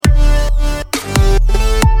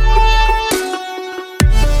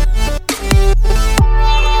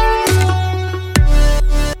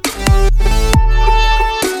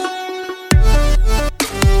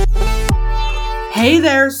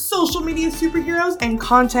superheroes and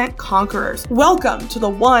content conquerors. Welcome to the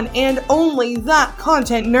one and only That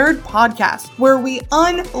Content Nerd podcast, where we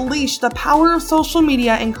unleash the power of social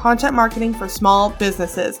media and content marketing for small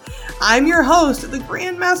businesses. I'm your host, the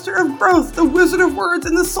Grandmaster of Growth, the Wizard of Words,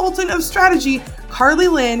 and the Sultan of Strategy, Carly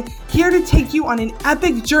Lynn, here to take you on an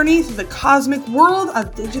epic journey through the cosmic world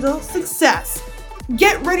of digital success.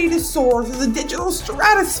 Get ready to soar through the digital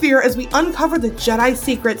stratosphere as we uncover the Jedi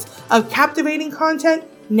secrets of captivating content,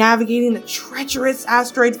 navigating the treacherous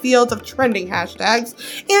asteroid fields of trending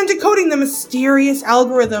hashtags, and decoding the mysterious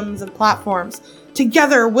algorithms of platforms.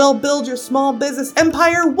 Together, we'll build your small business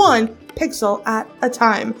empire one pixel at a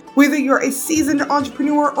time. Whether you're a seasoned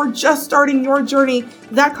entrepreneur or just starting your journey,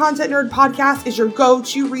 That Content Nerd podcast is your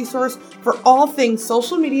go-to resource for all things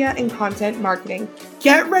social media and content marketing.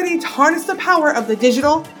 Get ready to harness the power of the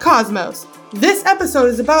digital cosmos. This episode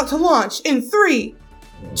is about to launch in 3,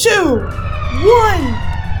 2, 1.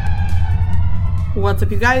 What's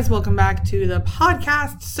up, you guys? Welcome back to the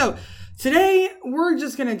podcast. So today we're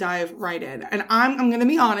just going to dive right in. And I'm going to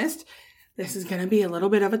be honest, this is going to be a little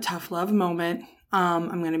bit of a tough love moment.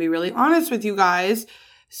 I'm going to be really honest with you guys.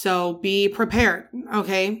 So be prepared,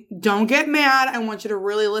 okay? Don't get mad. I want you to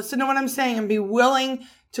really listen to what I'm saying and be willing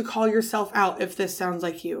to call yourself out if this sounds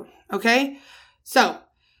like you, okay? So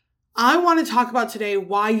I want to talk about today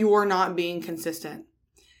why you're not being consistent.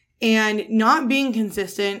 And not being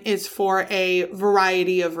consistent is for a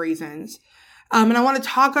variety of reasons. And I want to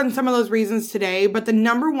talk on some of those reasons today, but the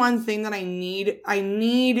number one thing that I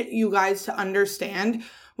need you guys to understand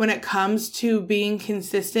when it comes to being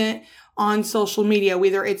consistent on social media,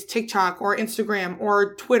 whether it's TikTok or Instagram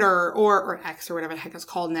or Twitter or X or whatever the heck it's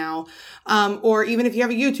called now, or even if you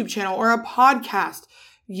have a YouTube channel or a podcast,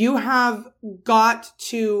 you have got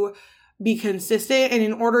to be consistent. And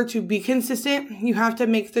in order to be consistent, you have to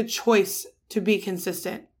make the choice to be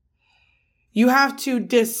consistent. You have to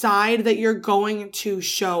decide that you're going to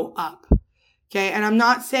show up. Okay. And I'm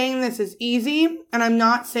not saying this is easy. And I'm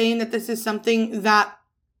not saying that this is something that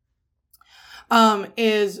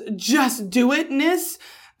is just do itness.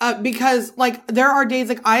 Because like there are days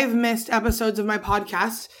like I've missed episodes of my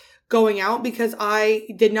podcast going out because I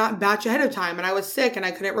did not batch ahead of time and I was sick and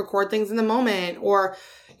I couldn't record things in the moment, or,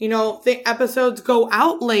 you know, the episodes go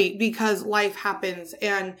out late because life happens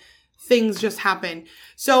and things just happen.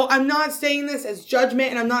 So I'm not saying this as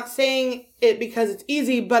judgment and I'm not saying it because it's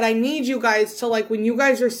easy, but I need you guys to, like, when you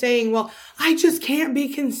guys are saying, well, I just can't be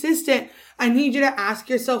consistent, I need you to ask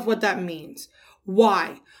yourself what that means.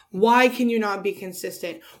 Why? Why can you not be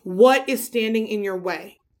consistent? What is standing in your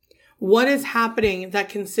way? What is happening that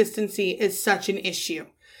consistency is such an issue?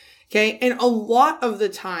 Okay. And a lot of the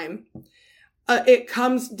time, it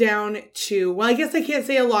comes down to, well, I guess I can't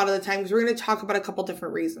say a lot of the time because we're going to talk about a couple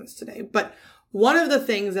different reasons today. But one of the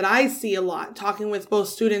things that I see a lot talking with both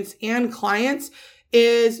students and clients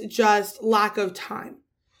is just lack of time.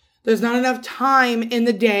 There's not enough time in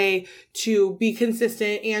the day to be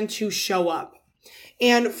consistent and to show up.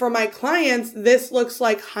 And for my clients, this looks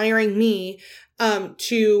like hiring me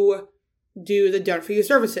to do the done for you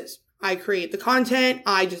services. I create the content,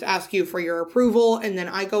 I just ask you for your approval, and then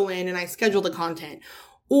I go in and I schedule the content.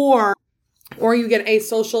 Or you get a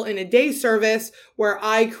social in a day service where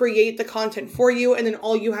I create the content for you, and then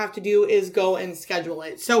all you have to do is go and schedule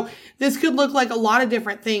it. So this could look like a lot of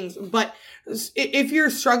different things, but if you're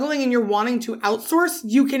struggling and you're wanting to outsource,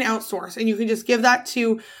 you can outsource, and you can just give that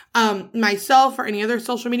to myself or any other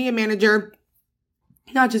social media manager.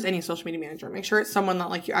 Not just any social media manager. Make sure it's someone that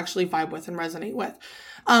like you actually vibe with and resonate with.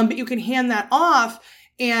 But you can hand that off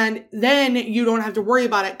and then you don't have to worry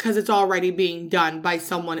about it because it's already being done by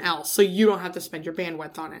someone else. So you don't have to spend your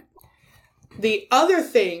bandwidth on it. The other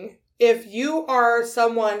thing, if you are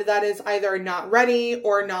someone that is either not ready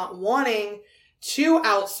or not wanting to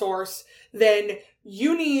outsource, then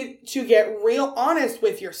you need to get real honest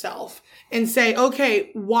with yourself and say, okay,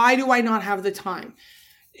 why do I not have the time?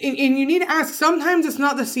 And you need to ask, sometimes it's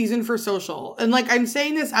not the season for social. And like I'm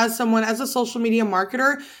saying this as someone, as a social media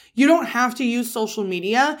marketer, you don't have to use social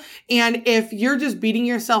media. And if you're just beating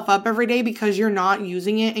yourself up every day because you're not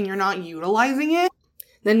using it and you're not utilizing it,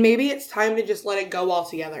 then maybe it's time to just let it go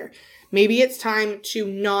altogether. Maybe it's time to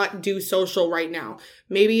not do social right now.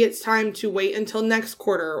 Maybe it's time to wait until next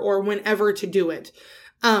quarter or whenever to do it.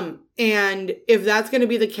 And if that's going to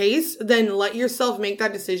be the case, then let yourself make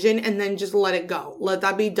that decision and then just let it go. Let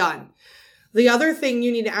that be done. The other thing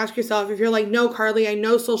you need to ask yourself, if you're like, no, Carly, I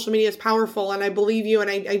know social media is powerful and I believe you and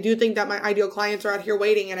I do think that my ideal clients are out here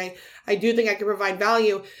waiting and I do think I can provide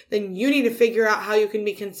value, then you need to figure out how you can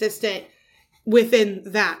be consistent within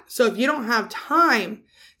that. So if you don't have time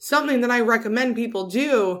something that I recommend people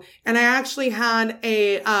do, and I actually had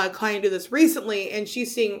a client do this recently, and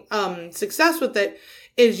she's seeing success with it,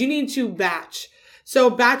 is you need to batch. So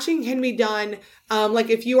batching can be done, like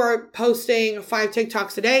if you are posting 5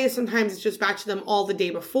 TikToks a day, sometimes it's just batch them all the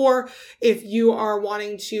day before. If you are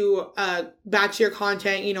wanting to batch your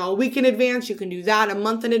content, a week in advance, you can do that, a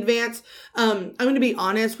month in advance. I'm going to be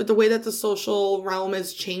honest with the way that the social realm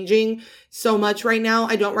is changing so much right now.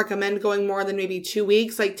 I don't recommend going more than maybe 2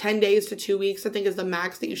 weeks, like 10 days to 2 weeks, I think is the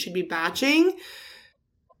max that you should be batching.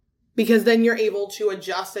 Because then you're able to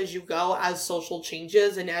adjust as you go, as social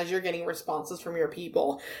changes and as you're getting responses from your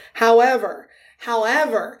people. However,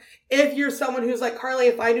 if you're someone who's like, Carly,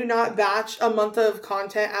 if I do not batch a month of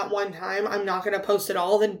content at one time, I'm not going to post it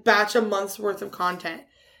all, then batch a month's worth of content.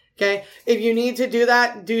 Okay. If you need to do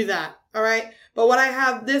that, do that. All right. But what I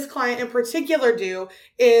have this client in particular do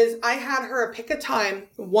is I had her pick a time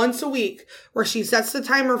once a week where she sets the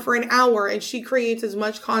timer for an hour and she creates as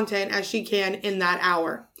much content as she can in that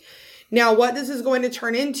hour. Now, what this is going to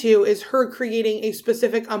turn into is her creating a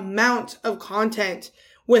specific amount of content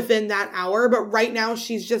within that hour. But right now,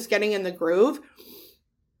 she's just getting in the groove.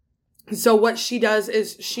 So what she does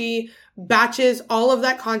is she batches all of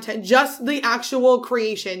that content, just the actual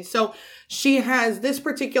creation. So she has this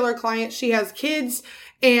particular client, she has kids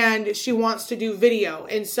and she wants to do video.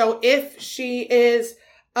 And so if she is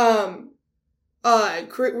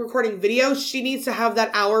recording video, she needs to have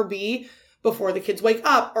that hour be before the kids wake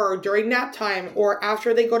up or during nap time or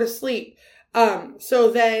after they go to sleep.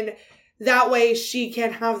 So then that way she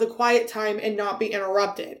can have the quiet time and not be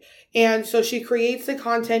interrupted. And so she creates the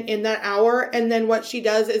content in that hour. And then what she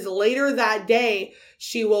does is later that day,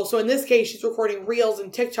 so in this case, she's recording Reels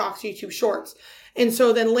and TikToks, YouTube Shorts. And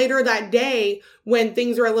so then later that day, when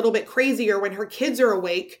things are a little bit crazier, when her kids are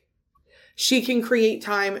awake, she can create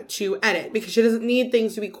time to edit because she doesn't need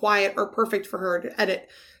things to be quiet or perfect for her to edit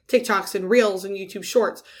TikToks and Reels and YouTube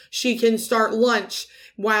Shorts. She can start lunch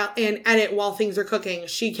and edit while things are cooking.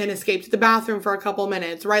 She can escape to the bathroom for a couple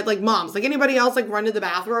minutes, right? Like moms, like anybody else, like run to the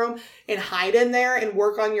bathroom and hide in there and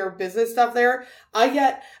work on your business stuff there.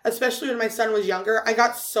 Especially when my son was younger, I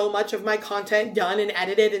got so much of my content done and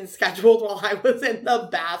edited and scheduled while I was in the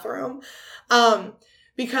bathroom.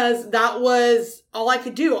 Because that was all I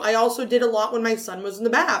could do. I also did a lot when my son was in the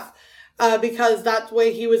bath. Because that's the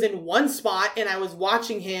way he was in one spot and I was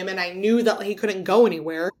watching him and I knew that he couldn't go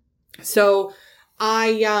anywhere. So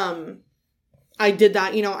I did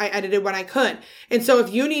that, I edited when I could. And so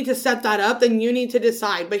if you need to set that up, then you need to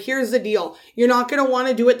decide. But here's the deal. You're not going to want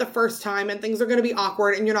to do it the first time and things are going to be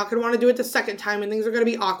awkward. And you're not going to want to do it the second time and things are going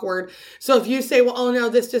to be awkward. So if you say, well, oh no,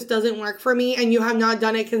 this just doesn't work for me. And you have not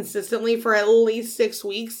done it consistently for at least 6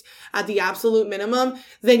 weeks at the absolute minimum,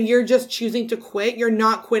 then you're just choosing to quit. You're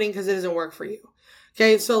not quitting because it doesn't work for you.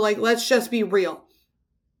 Okay. So let's just be real.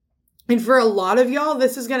 And for a lot of y'all,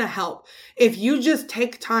 this is going to help. If you just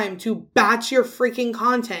take time to batch your freaking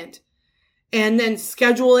content and then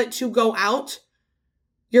schedule it to go out,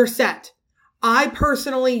 you're set. I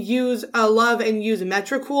personally love and use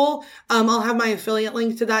Metricool. I'll have my affiliate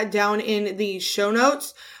link to that down in the show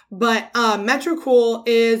notes. But Metricool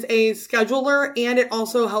is a scheduler and it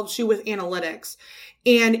also helps you with analytics.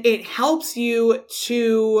 And it helps you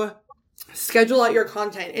to schedule out your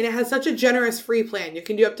content. And it has such a generous free plan. You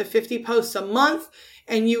can do up to 50 posts a month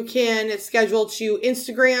and you can schedule to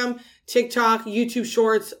Instagram, TikTok, YouTube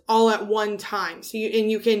Shorts all at one time. So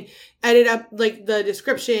you can edit up like the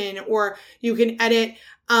description or you can edit,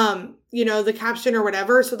 the caption or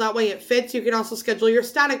whatever. So that way it fits. You can also schedule your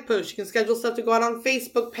static posts. You can schedule stuff to go out on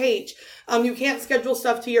Facebook page. You can't schedule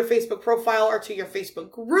stuff to your Facebook profile or to your Facebook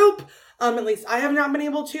group. At least I have not been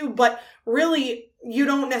able to, but really you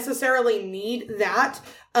don't necessarily need that.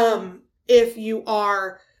 If you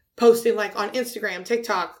are posting like on Instagram,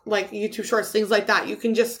 TikTok, like YouTube Shorts, things like that, you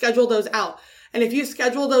can just schedule those out. And if you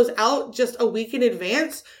schedule those out just a week in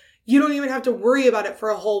advance, you don't even have to worry about it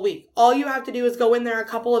for a whole week. All you have to do is go in there a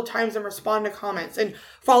couple of times and respond to comments and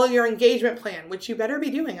follow your engagement plan, which you better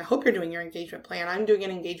be doing. I hope you're doing your engagement plan. I'm doing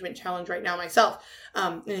an engagement challenge right now myself.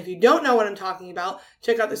 And if you don't know what I'm talking about,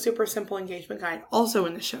 check out the Super Simple Engagement Guide, also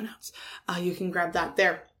in the show notes. You can grab that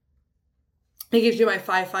there. It gives you my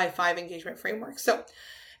 5-5-5 engagement framework. So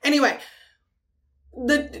anyway,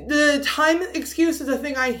 the time excuse is a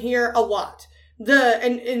thing I hear a lot.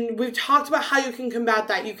 And we've talked about how you can combat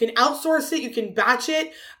that. You can outsource it. You can batch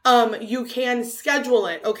it. You can schedule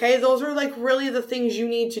it. Okay. Those are like really the things you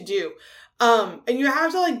need to do. And you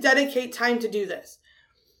have to like dedicate time to do this.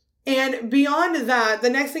 And beyond that, the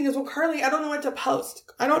next thing is, well, Carly, I don't know what to post.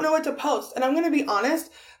 I don't know what to post. And I'm going to be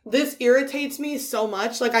honest, this irritates me so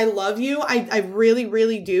much. Like, I love you. I really,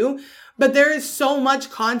 really do. But there is so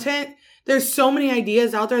much content. There's so many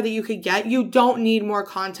ideas out there that you could get. You don't need more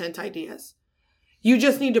content ideas. You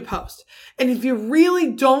just need to post. And if you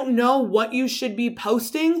really don't know what you should be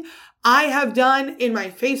posting, I have done in my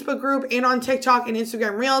Facebook group and on TikTok and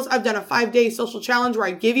Instagram Reels, I've done a 5-day social challenge where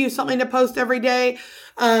I give you something to post every day.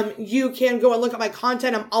 You can go and look at my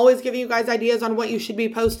content. I'm always giving you guys ideas on what you should be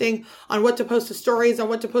posting, on what to post to stories, on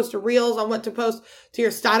what to post to Reels, on what to post to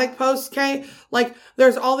your static posts, okay? Like,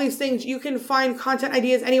 there's all these things. You can find content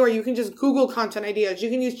ideas anywhere. You can just Google content ideas. You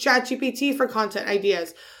can use ChatGPT for content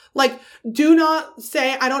ideas. Like, do not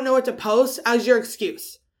say, I don't know what to post as your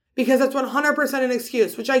excuse. Because that's 100% an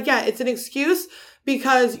excuse, which I get. It's an excuse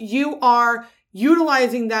because you are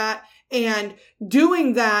utilizing that and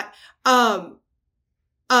doing that so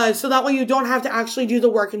that way you don't have to actually do the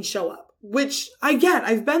work and show up, which I get.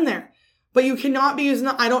 I've been there. But you cannot be using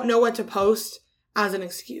the I don't know what to post as an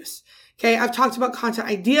excuse. Okay, I've talked about content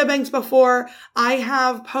idea banks before. I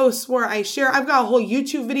have posts where I share. I've got a whole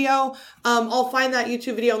YouTube video. I'll find that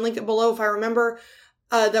YouTube video and link it below if I remember.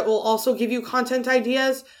 That will also give you content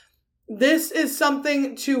ideas. This is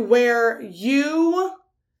something to where you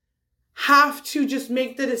have to just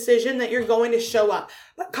make the decision that you're going to show up.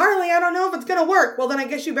 But Carly, I don't know if it's going to work. Well, then I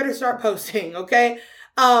guess you better start posting, okay?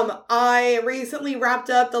 I recently wrapped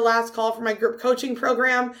up the last call for my group coaching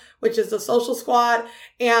program, which is the Social Squad.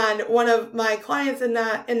 And one of my clients in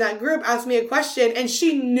that group asked me a question, and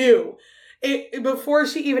she knew it before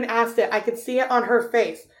she even asked it. I could see it on her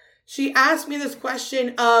face. She asked me this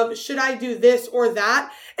question of, should I do this or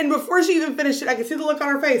that? And before she even finished it, I could see the look on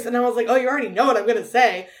her face. And I was like, oh, you already know what I'm going to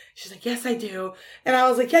say. She's like, yes, I do. And I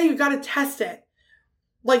was like, yeah, you got to test it.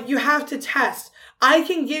 Like, you have to test. I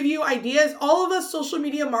can give you ideas. All of us social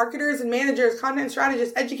media marketers and managers, content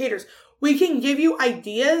strategists, educators, we can give you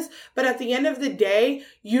ideas. But at the end of the day,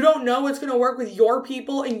 you don't know what's going to work with your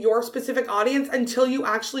people and your specific audience until you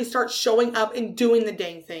actually start showing up and doing the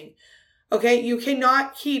dang thing. Okay, you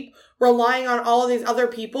cannot keep relying on all of these other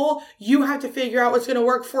people. You have to figure out what's going to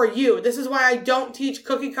work for you. This is why I don't teach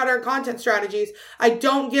cookie cutter content strategies. I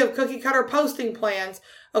don't give cookie cutter posting plans,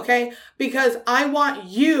 okay? Because I want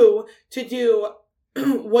you to do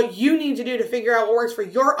what you need to do to figure out what works for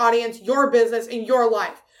your audience, your business, and your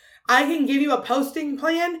life. I can give you a posting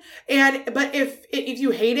plan, but if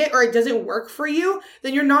you hate it or it doesn't work for you,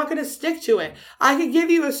 then you're not going to stick to it. I could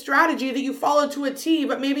give you a strategy that you follow to a T,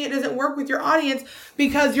 but maybe it doesn't work with your audience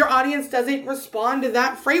because your audience doesn't respond to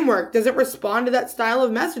that framework, doesn't respond to that style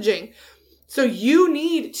of messaging. So you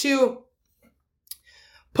need to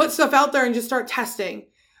put stuff out there and just start testing.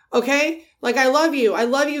 Okay? Like, I love you. I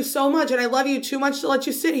love you so much, and I love you too much to let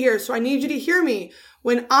you sit here. So I need you to hear me.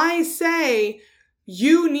 When I say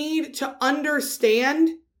you need to understand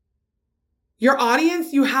your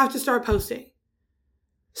audience, you have to start posting.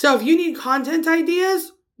 So if you need content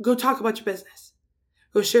ideas, go talk about your business.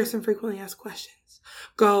 Go share some frequently asked questions.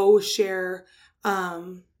 Go share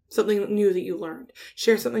something new that you learned.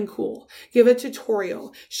 Share something cool. Give a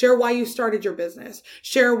tutorial. Share why you started your business.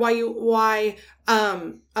 Share why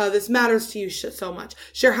this matters to you so much.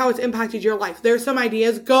 Share how it's impacted your life. There's some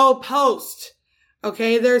ideas. Go post.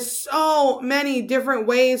 Okay, there's so many different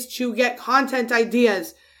ways to get content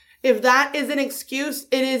ideas. If that is an excuse,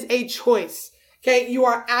 it is a choice. Okay, you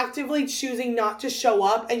are actively choosing not to show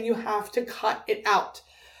up and you have to cut it out.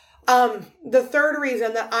 The third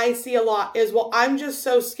reason that I see a lot is, well, I'm just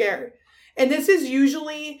so scared. And this is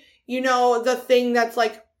usually, the thing that's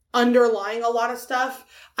like underlying a lot of stuff.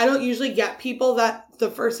 I don't usually get people that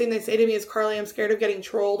the first thing they say to me is, Carly, I'm scared of getting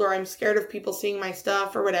trolled, or I'm scared of people seeing my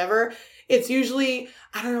stuff, or whatever. It's usually,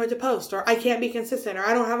 I don't know what to post, or I can't be consistent, or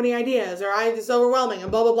I don't have any ideas, or it's overwhelming,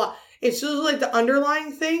 and blah, blah, blah. It's usually like the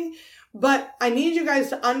underlying thing. But I need you guys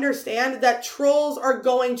to understand that trolls are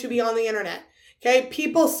going to be on the internet. Okay?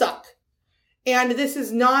 People suck. And this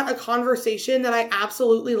is not a conversation that I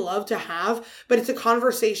absolutely love to have, but it's a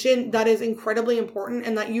conversation that is incredibly important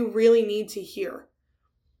and that you really need to hear.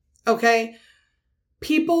 Okay?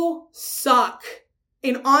 People suck.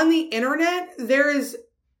 And on the internet, there is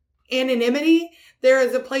anonymity. There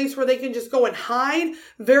is a place where they can just go and hide.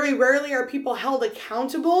 Very rarely are people held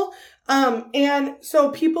accountable. And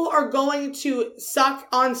so people are going to suck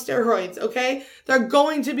on steroids, okay? They're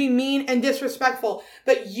going to be mean and disrespectful.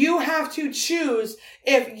 But you have to choose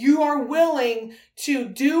if you are willing to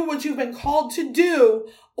do what you've been called to do,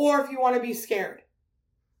 or if you want to be scared.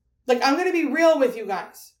 Like, I'm going to be real with you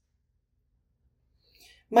guys.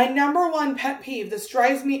 My number one pet peeve, this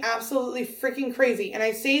drives me absolutely freaking crazy, and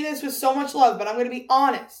I say this with so much love, but I'm going to be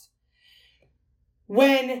honest.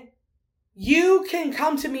 When you can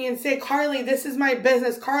come to me and say, Carly, this is my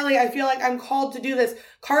business. Carly, I feel like I'm called to do this.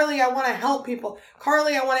 Carly, I want to help people.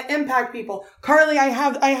 Carly, I want to impact people. Carly, I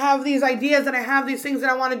have these ideas and I have these things that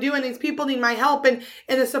I want to do and these people need my help and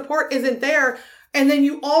the support isn't there. And then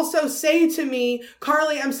you also say to me,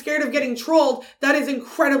 Carly, I'm scared of getting trolled. That is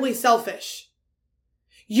incredibly selfish.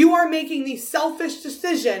 You are making the selfish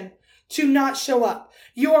decision to not show up.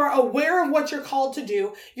 You are aware of what you're called to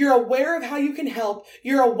do. You're aware of how you can help.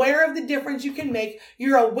 You're aware of the difference you can make.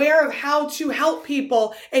 You're aware of how to help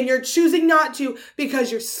people, and you're choosing not to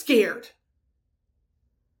because you're scared.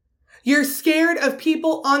 You're scared of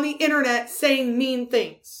people on the internet saying mean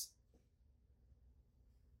things.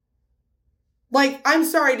 Like, I'm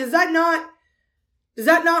sorry, does that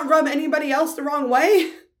not rub anybody else the wrong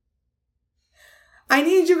way? I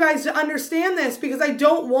need you guys to understand this because I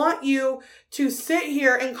don't want you to sit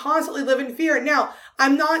here and constantly live in fear. Now,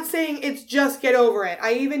 I'm not saying it's just get over it.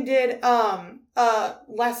 I even did a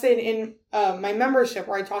lesson in my membership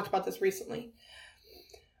where I talked about this recently.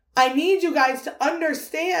 I need you guys to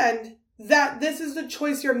understand that this is the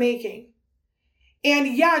choice you're making. And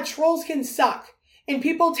yeah, trolls can suck. And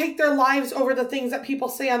people take their lives over the things that people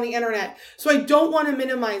say on the internet. So I don't want to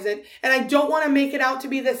minimize it. And I don't want to make it out to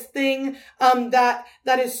be this thing that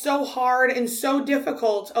is so hard and so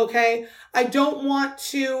difficult, okay? I don't want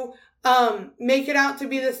to make it out to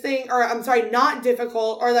be this thing, or I'm sorry, not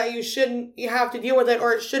difficult, or that you have to deal with it,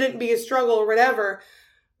 or it shouldn't be a struggle or whatever.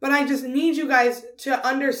 But I just need you guys to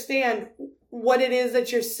understand what it is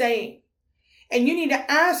that you're saying. And you need to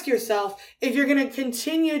ask yourself if you're going to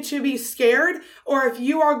continue to be scared or if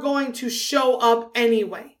you are going to show up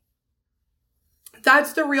anyway.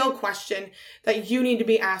 That's the real question that you need to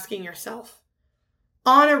be asking yourself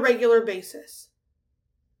on a regular basis.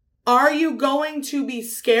 Are you going to be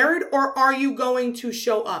scared or are you going to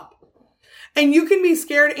show up? And you can be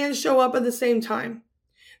scared and show up at the same time.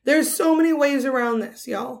 There's so many ways around this,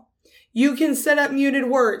 y'all. You can set up muted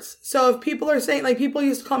words. So if people are saying, like people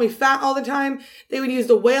used to call me fat all the time, they would use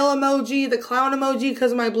the whale emoji, the clown emoji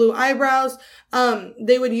because of my blue eyebrows.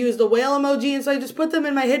 They would use the whale emoji. And so I just put them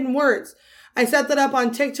in my hidden words. I set that up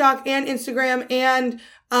on TikTok and Instagram and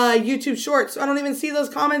YouTube Shorts. So I don't even see those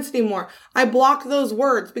comments anymore. I block those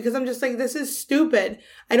words because I'm just like, this is stupid.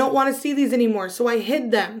 I don't want to see these anymore. So I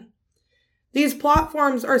hid them. These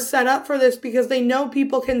platforms are set up for this because they know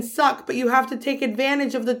people can suck, but you have to take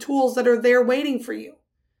advantage of the tools that are there waiting for you.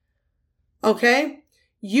 Okay?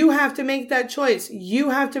 You have to make that choice. You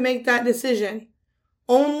have to make that decision.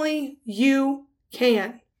 Only you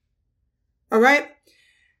can. All right?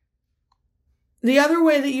 The other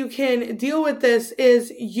way that you can deal with this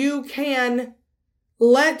is you can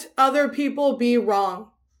let other people be wrong.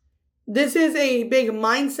 This is a big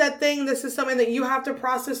mindset thing. This is something that you have to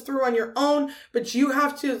process through on your own, but you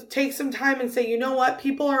have to take some time and say, you know what?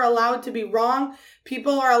 People are allowed to be wrong.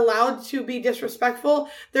 People are allowed to be disrespectful.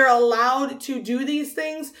 They're allowed to do these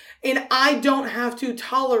things, and I don't have to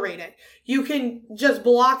tolerate it. You can just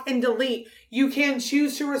block and delete. You can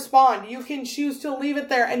choose to respond. You can choose to leave it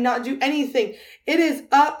there and not do anything. It is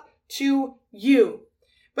up to you.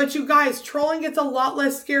 But you guys, trolling gets a lot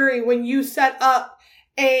less scary when you set up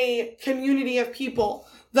a community of people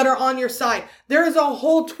that are on your side. There is a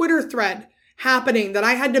whole Twitter thread happening that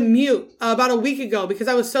I had to mute about a week ago because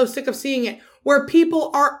I was so sick of seeing it, where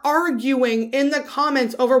people are arguing in the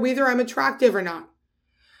comments over whether I'm attractive or not.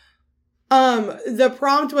 The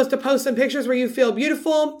prompt was to post some pictures where you feel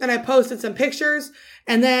beautiful, and I posted some pictures,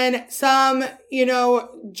 and then some,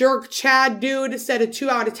 jerk Chad dude said a 2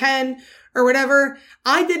 out of 10 or whatever.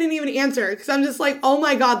 I didn't even answer because I'm just like, oh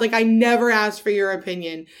my God, like I never asked for your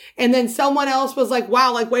opinion. And then someone else was like,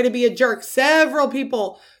 wow, like way to be a jerk. Several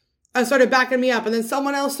people started backing me up, and then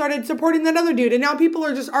someone else started supporting that other dude. And now people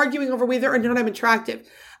are just arguing over whether or not I'm attractive.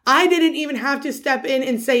 I didn't even have to step in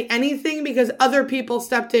and say anything because other people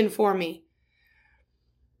stepped in for me.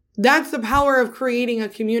 That's the power of creating a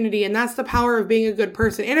community, and that's the power of being a good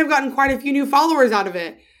person. And I've gotten quite a few new followers out of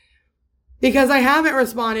it because I haven't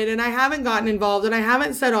responded and I haven't gotten involved and I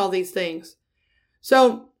haven't said all these things.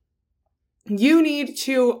 So you need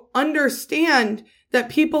to understand that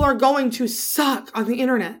people are going to suck on the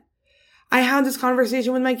internet. I had this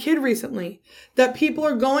conversation with my kid recently that people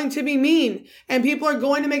are going to be mean and people are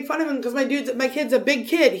going to make fun of him because my kid's a big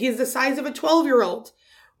kid. He's the size of a 12-year-old,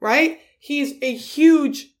 right? He's a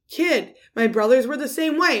huge kid. My brothers were the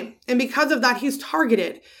same way. And because of that, he's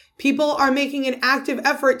targeted. People are making an active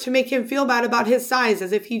effort to make him feel bad about his size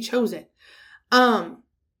as if he chose it. And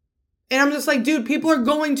And I'm just like, dude, people are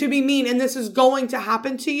going to be mean and this is going to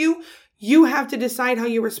happen to you. You have to decide how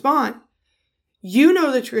you respond. You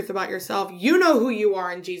know the truth about yourself. You know who you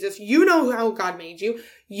are in Jesus. You know how God made you.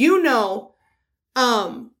 You know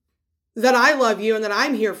that I love you and that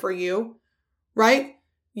I'm here for you, right?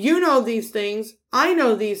 You know these things. I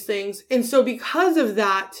know these things. And so because of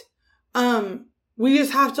that, we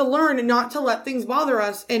just have to learn not to let things bother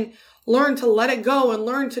us and learn to let it go and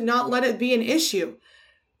learn to not let it be an issue.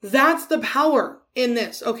 That's the power in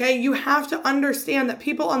this, okay? You have to understand that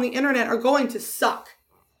people on the internet are going to suck.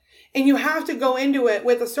 And you have to go into it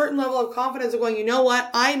with a certain level of confidence of going, you know what?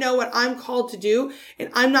 I know what I'm called to do, and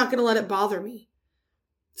I'm not going to let it bother me.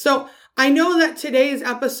 So I know that today's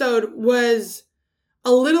episode was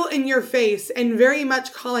a little in your face and very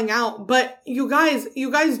much calling out, but you guys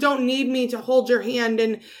don't need me to hold your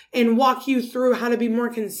hand and walk you through how to be more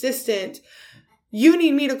consistent. You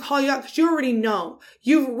need me to call you out because you already know.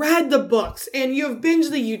 You've read the books and you've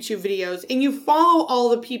binged the YouTube videos and you follow all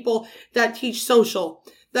the people that teach social,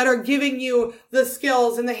 that are giving you the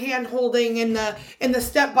skills and the hand holding and the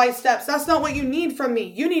step-by-steps. That's not what you need from me.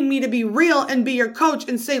 You need me to be real and be your coach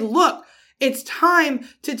and say, look, it's time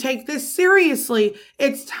to take this seriously.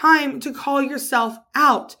 It's time to call yourself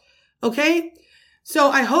out. Okay? So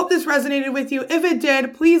I hope this resonated with you. If it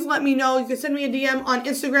did, please let me know. You can send me a DM on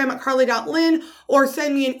Instagram at carly.lynn or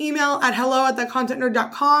send me an email at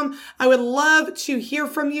hello@thecontentnerd.com. I would love to hear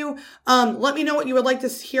from you. Let me know what you would like to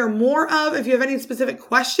hear more of. If you have any specific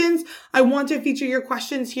questions, I want to feature your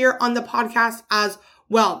questions here on the podcast as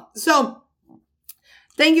well. So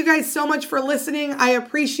thank you guys so much for listening. I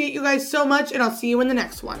appreciate you guys so much, and I'll see you in the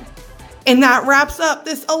next one. And that wraps up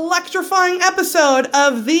this electrifying episode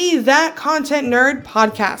of the That Content Nerd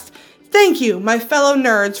podcast. Thank you, my fellow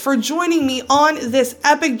nerds, for joining me on this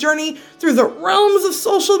epic journey through the realms of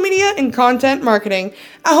social media and content marketing.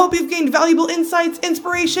 I hope you've gained valuable insights,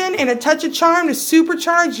 inspiration, and a touch of charm to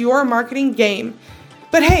supercharge your marketing game.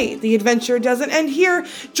 But hey, the adventure doesn't end here.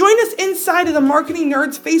 Join us inside of the Marketing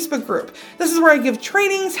Nerds Facebook group. This is where I give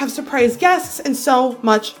trainings, have surprise guests, and so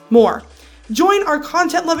much more. Join our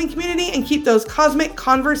content-loving community and keep those cosmic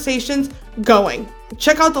conversations going.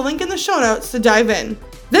 Check out the link in the show notes to dive in.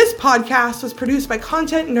 This podcast was produced by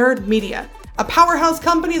Content Nerd Media, a powerhouse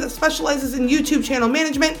company that specializes in YouTube channel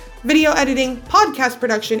management, video editing, podcast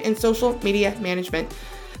production, and social media management.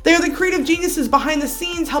 They are the creative geniuses behind the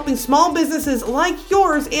scenes helping small businesses like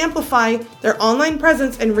yours amplify their online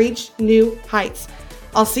presence and reach new heights.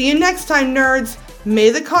 I'll see you next time, nerds. May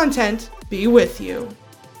the content be with you.